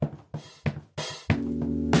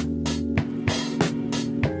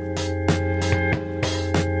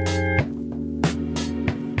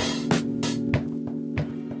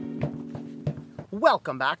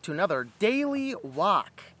Welcome back to another Daily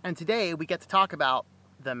Walk, and today we get to talk about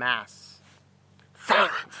the mass.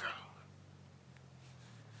 Silencing.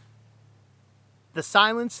 The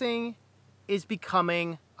silencing is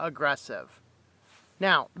becoming aggressive.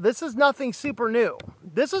 Now, this is nothing super new.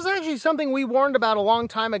 This is actually something we warned about a long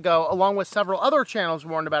time ago, along with several other channels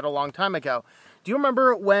warned about a long time ago. Do you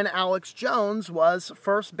remember when Alex Jones was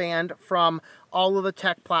first banned from all of the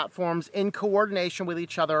tech platforms in coordination with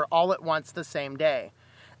each other all at once the same day?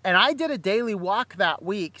 And I did a daily walk that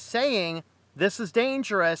week saying, this is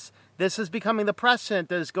dangerous. This is becoming the precedent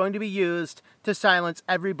that is going to be used to silence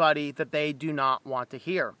everybody that they do not want to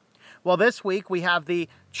hear. Well, this week we have the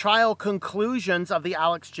trial conclusions of the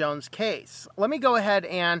Alex Jones case. Let me go ahead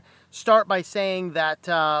and start by saying that,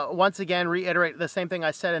 once again, reiterate the same thing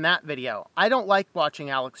I said in that video. I don't like watching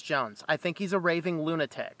Alex Jones. I think he's a raving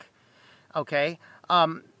lunatic. Okay?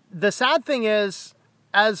 The sad thing is,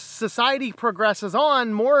 as society progresses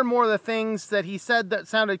on, more and more of the things that he said that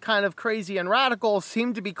sounded kind of crazy and radical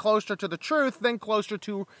seem to be closer to the truth than closer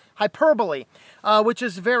to hyperbole, which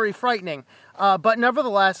is very frightening. But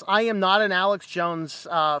nevertheless, I am not an Alex Jones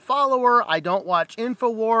follower. I don't watch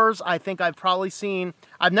InfoWars. I think I've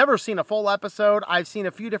never seen a full episode. I've seen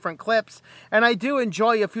a few different clips, and I do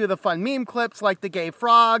enjoy a few of the fun meme clips like the gay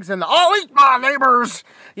frogs and the, oh, eat my neighbors!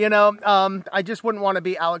 You know, I just wouldn't want to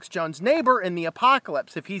be Alex Jones' neighbor in the apocalypse.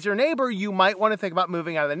 If he's your neighbor, you might want to think about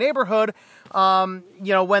moving out of the neighborhood,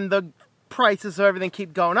 when the prices of everything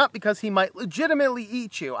keep going up, because he might legitimately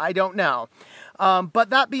eat you. I don't know. But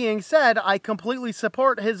that being said, I completely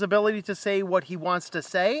support his ability to say what he wants to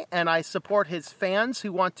say, and I support his fans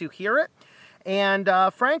who want to hear it. And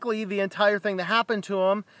frankly, the entire thing that happened to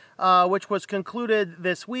him, which was concluded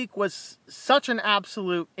this week, was such an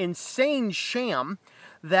absolute insane sham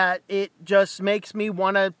that it just makes me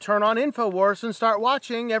want to turn on InfoWars and start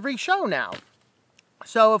watching every show now.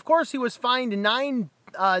 So, of course, he was fined $9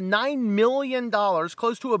 million,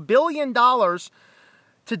 close to $1 billion,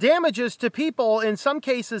 to damages to people, in some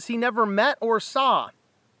cases, he never met or saw.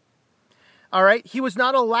 All right? He was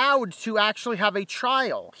not allowed to actually have a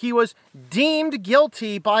trial. He was deemed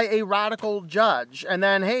guilty by a radical judge. And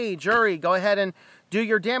then, hey, jury, go ahead and do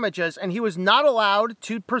your damages. And he was not allowed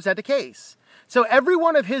to present a case. So every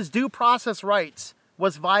one of his due process rights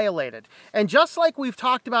was violated. And just like we've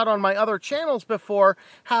talked about on my other channels before,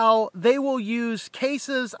 how they will use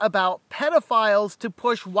cases about pedophiles to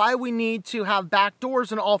push why we need to have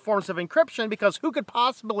backdoors in all forms of encryption, because who could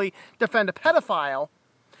possibly defend a pedophile?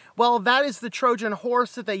 Well, that is the Trojan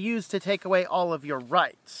horse that they use to take away all of your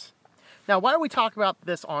rights. Now, why do we talk about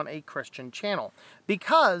this on a Christian channel?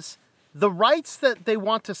 Because the rights that they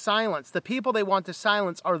want to silence, the people they want to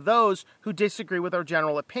silence, are those who disagree with our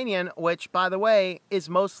general opinion, which, by the way, is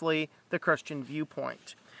mostly the Christian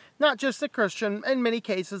viewpoint. Not just the Christian, in many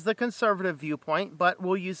cases, the conservative viewpoint, but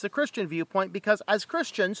we'll use the Christian viewpoint because as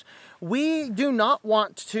Christians, we do not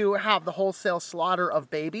want to have the wholesale slaughter of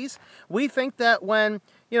babies. We think that when,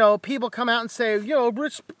 people come out and say,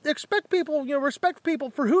 respect people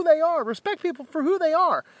for who they are. Respect people for who they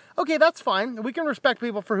are. Okay, that's fine. We can respect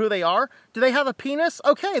people for who they are. Do they have a penis?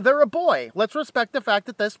 Okay, they're a boy. Let's respect the fact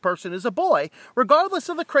that this person is a boy, regardless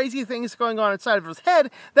of the crazy things going on inside of his head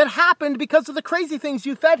that happened because of the crazy things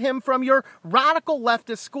you fed him from your radical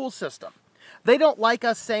leftist school system. They don't like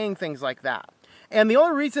us saying things like that. And the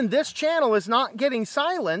only reason this channel is not getting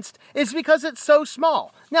silenced is because it's so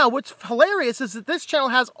small. Now, what's hilarious is that this channel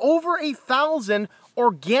has over 1,000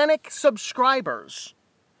 organic subscribers.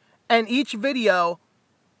 And each video,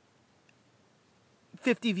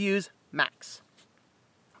 50 views max.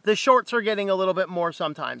 The shorts are getting a little bit more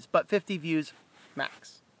sometimes, but 50 views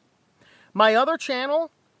max. My other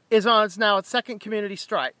channel is on now its second community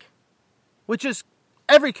strike, which is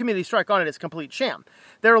every community strike on it is complete sham.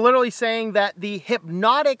 They're literally saying that the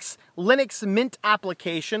Hypnotics Linux Mint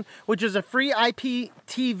application, which is a free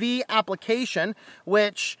IPTV application,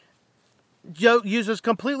 which uses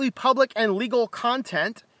completely public and legal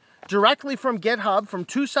content directly from GitHub, from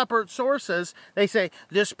two separate sources, they say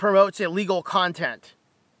this promotes illegal content.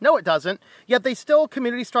 No, it doesn't. Yet they still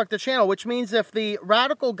community struck the channel, which means if the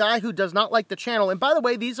radical guy who does not like the channel, and by the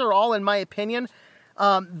way, these are all, in my opinion,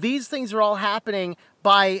 these things are all happening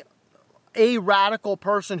by a radical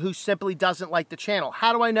person who simply doesn't like the channel.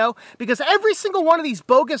 How do I know? Because every single one of these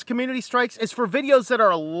bogus community strikes is for videos that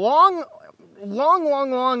are long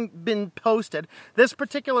been posted. This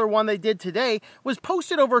particular one they did today was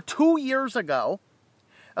posted over 2 years ago.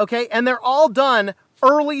 Okay, and they're all done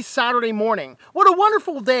early Saturday morning. What a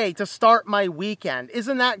wonderful day to start my weekend.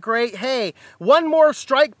 Isn't that great? Hey, one more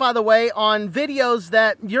strike, by the way, on videos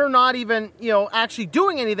that you're not even, actually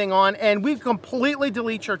doing anything on, and we completely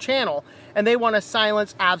delete your channel, and they want to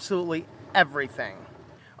silence absolutely everything.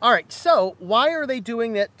 All right, so why are they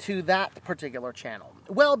doing it to that particular channel?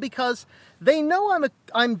 Well, because they know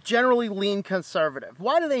I'm generally lean conservative.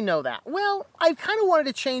 Why do they know that? Well, I kind of wanted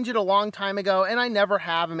to change it a long time ago, and I never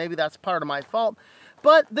have, and maybe that's part of my fault.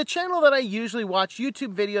 But the channel that I usually watch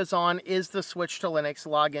YouTube videos on is the Switch to Linux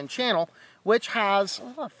login channel, which has a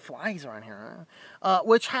lot of flies around here.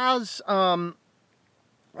 I'm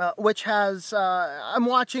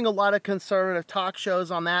watching a lot of conservative talk shows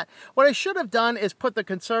on that. What I should have done is put the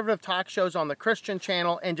conservative talk shows on the Christian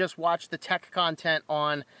channel and just watch the tech content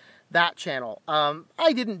on that channel.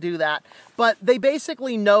 I didn't do that, but they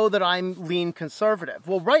basically know that I'm lean conservative.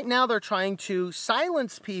 Well, right now they're trying to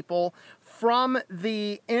silence people from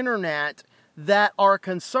the internet that are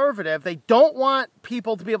conservative. They don't want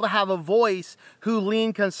people to be able to have a voice who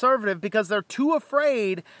lean conservative because they're too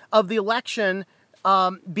afraid of the election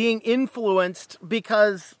being influenced,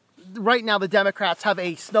 because right now the Democrats have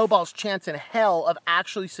a snowball's chance in hell of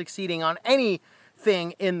actually succeeding on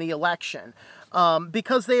anything in the election.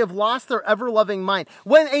 Because they have lost their ever-loving mind.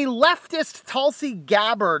 When a leftist Tulsi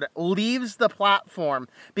Gabbard leaves the platform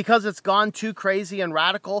because it's gone too crazy and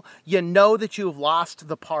radical, you know that you've lost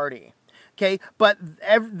the party. Okay, but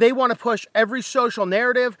they want to push every social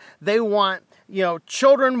narrative. They want,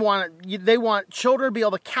 children to be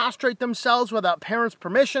able to castrate themselves without parents'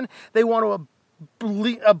 permission. They want to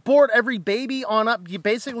abort every baby on up. You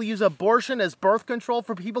basically use abortion as birth control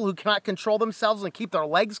for people who cannot control themselves and keep their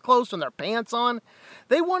legs closed and their pants on.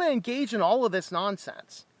 They want to engage in all of this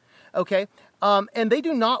nonsense. Okay? And they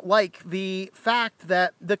do not like the fact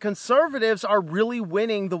that the conservatives are really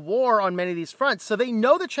winning the war on many of these fronts. So they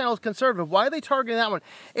know the channel is conservative. Why are they targeting that one?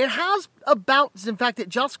 It has in fact, it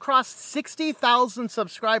just crossed 60,000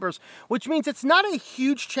 subscribers, which means it's not a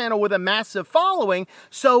huge channel with a massive following.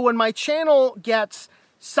 So when my channel gets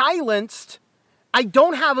silenced, I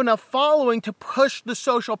don't have enough following to push the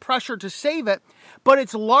social pressure to save it, but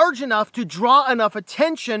it's large enough to draw enough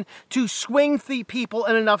attention to swing the people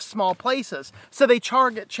in enough small places. So they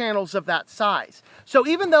target channels of that size. So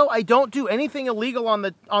even though I don't do anything illegal on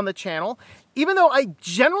the channel, even though I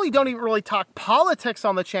generally don't even really talk politics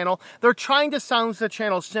on the channel, they're trying to silence the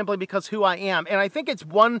channel simply because who I am. And I think it's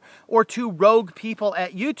one or two rogue people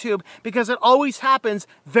at YouTube, because it always happens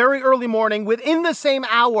very early morning within the same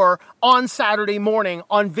hour on Saturday morning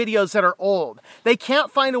on videos that are old. They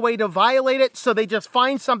can't find a way to violate it, so they just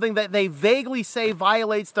find something that they vaguely say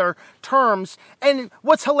violates their terms. And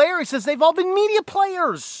what's hilarious is they've all been media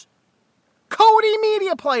players. Kodi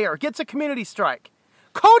Media Player gets a community strike.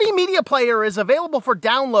 Kodi Media Player is available for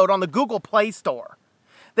download on the Google Play Store.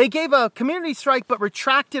 They gave a community strike but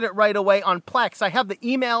retracted it right away on Plex. I have the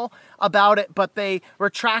email about it, but they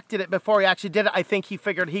retracted it before he actually did it. I think he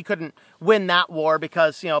figured he couldn't win that war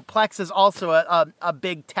because, Plex is also a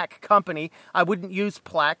big tech company. I wouldn't use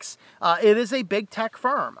Plex. It is a big tech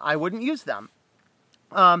firm. I wouldn't use them.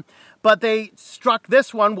 But they struck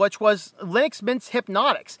this one, which was Linux Mint's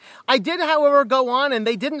Hypnotics. I did, however, go on, and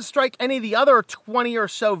they didn't strike any of the other 20 or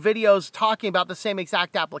so videos talking about the same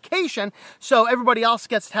exact application, so everybody else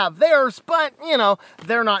gets to have theirs, but,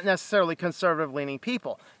 they're not necessarily conservative-leaning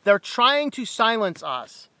people. They're trying to silence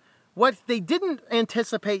us. What they didn't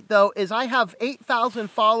anticipate, though, is I have 8,000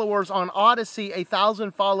 followers on Odysee,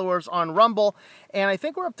 1,000 followers on Rumble, and I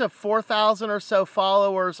think we're up to 4,000 or so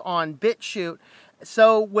followers on BitChute.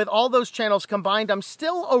 So with all those channels combined, I'm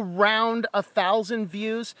still around 1,000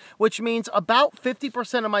 views, which means about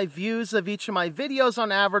 50% of my views of each of my videos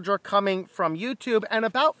on average are coming from YouTube, and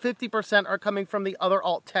about 50% are coming from the other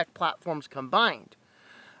alt tech platforms combined.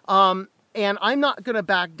 And I'm not going to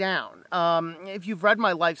back down. If you've read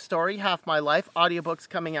my life story, Half My Life, audiobook's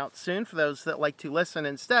coming out soon for those that like to listen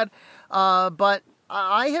instead. But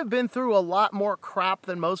I have been through a lot more crap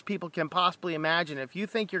than most people can possibly imagine. If you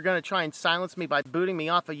think you're going to try and silence me by booting me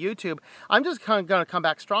off of YouTube, I'm just kind of going to come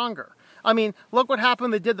back stronger. I mean, look what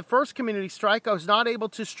happened. They did the first community strike. I was not able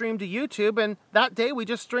to stream to YouTube, and that day we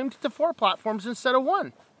just streamed to 4 platforms instead of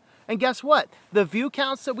 1. And guess what? The view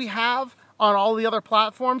counts that we have on all the other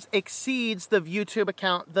platforms exceeds the YouTube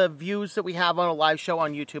account, the views that we have on a live show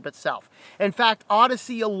on YouTube itself. In fact,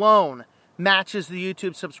 Odysee alone matches the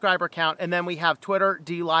YouTube subscriber count, and then we have Twitter,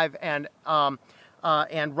 DLive, and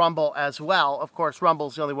Rumble as well. Of course,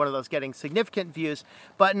 Rumble's the only one of those getting significant views,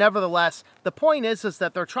 but nevertheless, the point is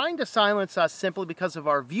that they're trying to silence us simply because of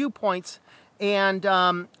our viewpoints, and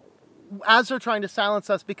as they're trying to silence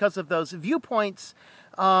us because of those viewpoints,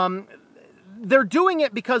 they're doing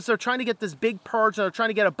it because they're trying to get this big purge. They're trying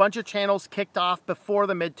to get a bunch of channels kicked off before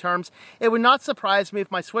the midterms. It would not surprise me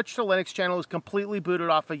if my Switch to Linux channel is completely booted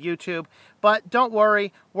off of YouTube. But don't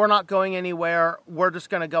worry, we're not going anywhere. We're just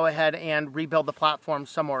going to go ahead and rebuild the platform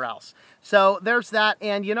somewhere else. So there's that.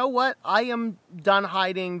 And you know what? I am done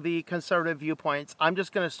hiding the conservative viewpoints. I'm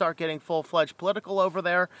just going to start getting full-fledged political over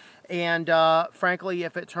there. And frankly,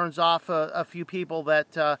 if it turns off a few people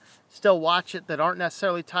that still watch it that aren't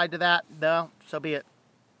necessarily tied to that, no, so be it.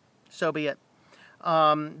 So be it.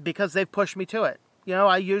 Because they've pushed me to it. You know,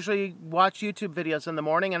 I usually watch YouTube videos in the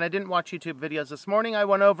morning, and I didn't watch YouTube videos this morning. I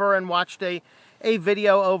went over and watched a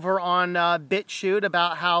video over on BitChute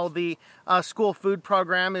about how the school food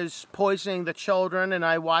program is poisoning the children, and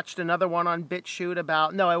I watched another one on BitChute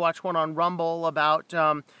about, no, I watched one on Rumble about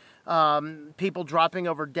people dropping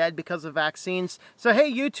over dead because of vaccines. So,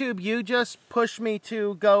 hey, YouTube, you just push me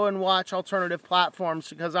to go and watch alternative platforms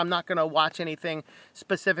because I'm not going to watch anything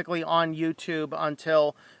specifically on YouTube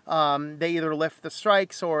until they either lift the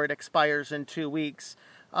strikes or it expires in 2 weeks.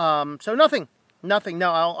 So nothing.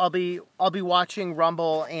 No, I'll be watching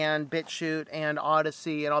Rumble and BitChute and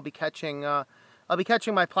Odyssey, and I'll be catching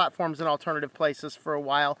my platforms in alternative places for a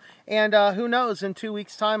while. And who knows, in 2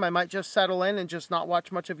 weeks' time, I might just settle in and just not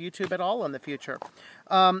watch much of YouTube at all in the future.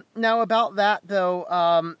 Now, about that, though,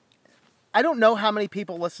 I don't know how many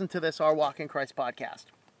people listen to this Our Walk in Christ podcast.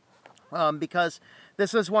 Because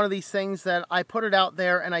this is one of these things that I put it out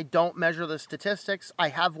there and I don't measure the statistics. I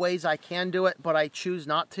have ways I can do it, but I choose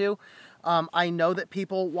not to. I know that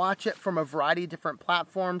people watch it from a variety of different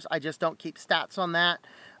platforms. I just don't keep stats on that.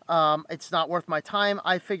 It's not worth my time.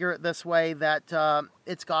 I figure it this way, that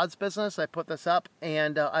it's God's business. I put this up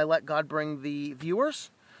and I let God bring the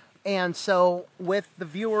viewers. And so with the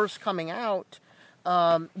viewers coming out,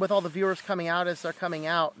 with all the viewers coming out as they're coming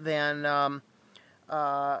out, then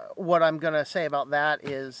what I'm going to say about that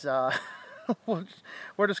is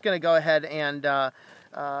we're just going to go ahead and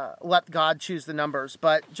let God choose the numbers.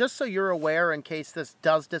 But just so you're aware, in case this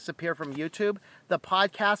does disappear from YouTube, the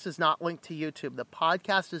podcast is not linked to YouTube. The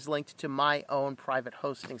podcast is linked to my own private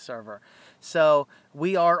hosting server. So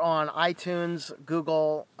we are on iTunes,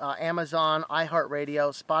 Google, Amazon,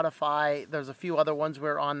 iHeartRadio, Spotify. There's a few other ones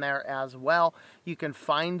we're on there as well. You can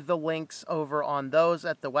find the links over on those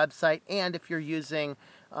at the website. And if you're using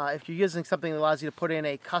something that allows you to put in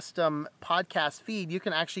a custom podcast feed, you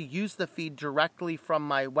can actually use the feed directly from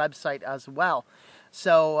my website as well.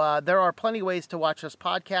 So there are plenty of ways to watch this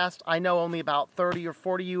podcast. I know only about 30 or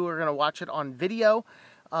 40 of you are going to watch it on video,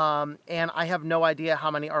 and I have no idea how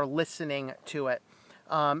many are listening to it.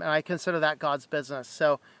 And I consider that God's business.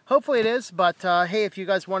 So hopefully it is. But hey, if you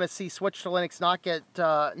guys want to see Switch to Linux not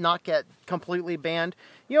get completely banned,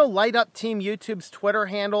 light up Team YouTube's Twitter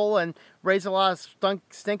handle and raise a lot of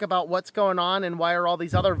stink about what's going on and why are all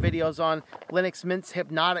these other videos on Linux Mint's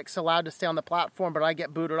Hypnotics allowed to stay on the platform, but I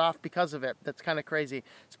get booted off because of it. That's kind of crazy,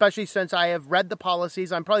 especially since I have read the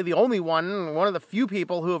policies. I'm probably the only one of the few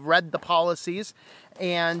people who have read the policies,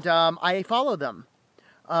 and I follow them.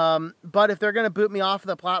 But if they're going to boot me off of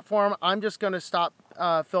the platform, I'm just going to stop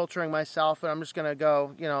filtering myself, and I'm just going to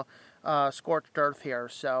go, scorched earth here.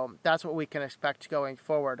 So that's what we can expect going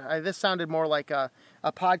forward. This sounded more like a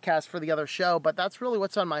podcast for the other show, but that's really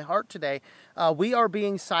what's on my heart today. We are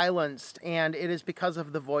being silenced, and it is because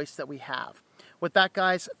of the voice that we have. With that,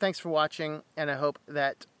 guys, thanks for watching, and I hope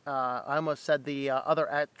that I almost said the other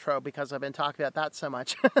outro because I've been talking about that so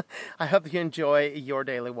much. I hope you enjoy your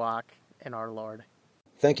daily walk in our Lord.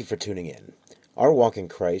 Thank you for tuning in. Our Walk in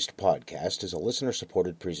Christ podcast is a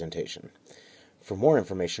listener-supported presentation. For more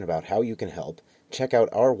information about how you can help, check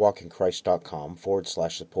out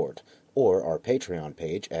ourwalkinchrist.com/support or our Patreon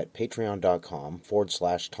page at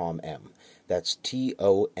patreon.com/TomM. That's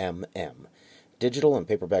TOMM. Digital and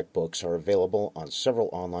paperback books are available on several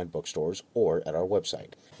online bookstores or at our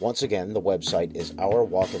website. Once again, the website is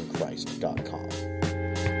ourwalkinchrist.com.